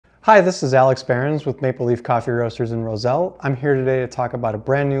Hi, this is Alex Behrens with Maple Leaf Coffee Roasters in Roselle. I'm here today to talk about a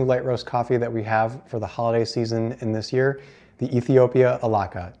brand new light roast coffee that we have for the holiday season in this year, the Ethiopia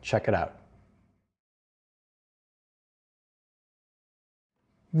Alaka. Check it out.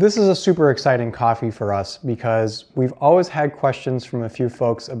 This is a super exciting coffee for us because we've always had questions from a few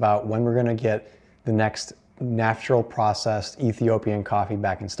folks about when we're going to get the next natural processed Ethiopian coffee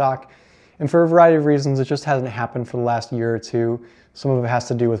back in stock. And for a variety of reasons, it just hasn't happened for the last year or two. Some of it has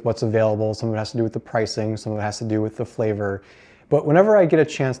to do with what's available, some of it has to do with the pricing, some of it has to do with the flavor. But whenever I get a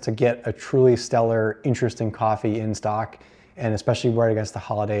chance to get a truly stellar, interesting coffee in stock, and especially right against the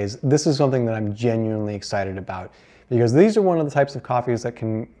holidays, this is something that I'm genuinely excited about. Because these are one of the types of coffees that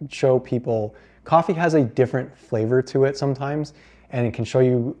can show people coffee has a different flavor to it sometimes, and it can show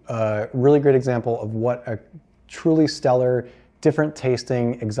you a really great example of what a truly stellar, different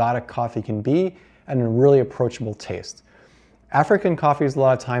tasting, exotic coffee can be, and a really approachable taste. African coffees a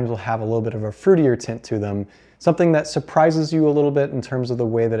lot of times will have a little bit of a fruitier tint to them, something that surprises you a little bit in terms of the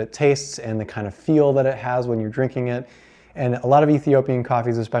way that it tastes and the kind of feel that it has when you're drinking it. And a lot of Ethiopian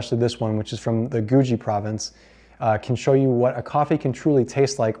coffees, especially this one, which is from the Gr1 province, can show you what a coffee can truly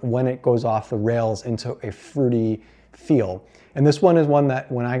taste like when it goes off the rails into a fruity feel. And this one is one that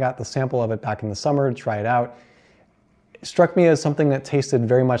when I got the sample of it back in the summer to try it out, it struck me as something that tasted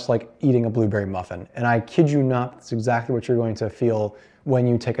very much like eating a blueberry muffin. And I kid you not, that's exactly what you're going to feel when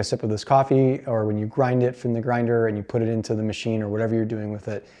you take a sip of this coffee or when you grind it from the grinder and you put it into the machine or whatever you're doing with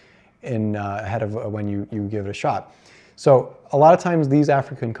it ahead of when you give it a shot. So a lot of times these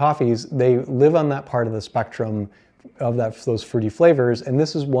African coffees, they live on that part of the spectrum of those fruity flavors, and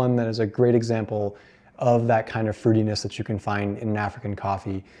this is one that is a great example of that kind of fruitiness that you can find in an African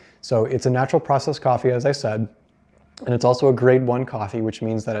coffee. So it's a natural processed coffee, as I said, and it's also a grade 1 coffee, which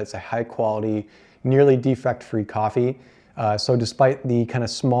means that it's a high quality, nearly defect-free coffee. So despite the kind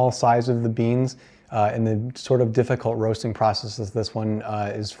of small size of the beans and the sort of difficult roasting processes this one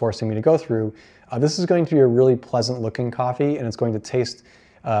is forcing me to go through, this is going to be a really pleasant looking coffee, and it's going to taste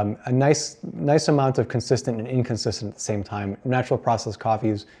a nice amount of consistent and inconsistent at the same time. Natural processed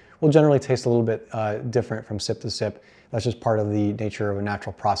coffees will generally taste a little bit different from sip to sip. That's just part of the nature of a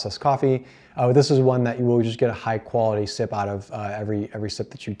natural processed coffee. This is one that you will just get a high quality sip out of every sip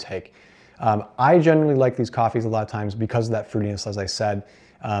that you take. I generally like these coffees a lot of times because of that fruitiness, as I said.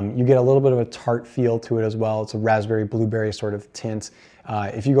 You get a little bit of a tart feel to it as well. It's a raspberry, blueberry sort of tint.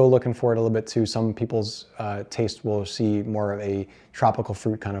 If you go looking for it a little bit too, some people's taste will see more of a tropical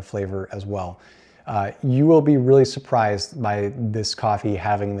fruit kind of flavor as well. You will be really surprised by this coffee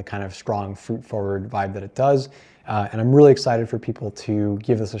having the kind of strong fruit forward vibe that it does. And I'm really excited for people to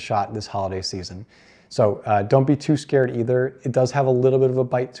give this a shot this holiday season. So don't be too scared either. It does have a little bit of a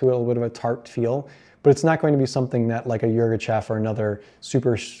bite to it, a little bit of a tart feel, but it's not going to be something that like a Yirgacheffe or another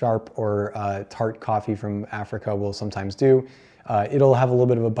super sharp or tart coffee from Africa will sometimes do. It'll have a little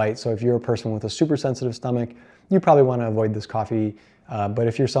bit of a bite, so if you're a person with a super sensitive stomach, you probably want to avoid this coffee. But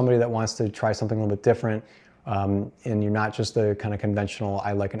if you're somebody that wants to try something a little bit different, and you're not just the kind of conventional,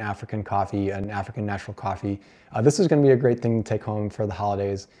 I like an African coffee, an African natural coffee, this is going to be a great thing to take home for the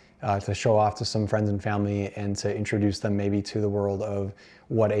holidays, to show off to some friends and family and to introduce them maybe to the world of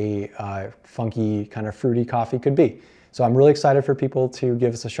what a funky kind of fruity coffee could be. So I'm really excited for people to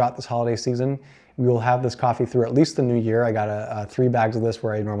give us a shot this holiday season. We will have this coffee through at least the new year. I got 3 bags of this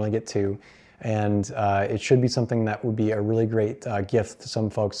where I normally get 2. And it should be something that would be a really great gift to some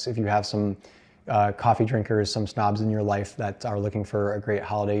folks if you have some coffee drinkers, some snobs in your life that are looking for a great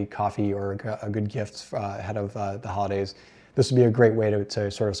holiday coffee or a good gift ahead of the holidays. This would be a great way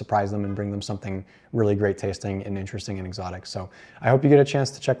to sort of surprise them and bring them something really great tasting and interesting and exotic. So I hope you get a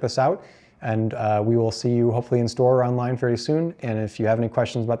chance to check this out, and we will see you hopefully in store or online very soon. And if you have any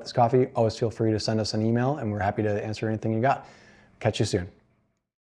questions about this coffee, always feel free to send us an email, and we're happy to answer anything you got. Catch you soon.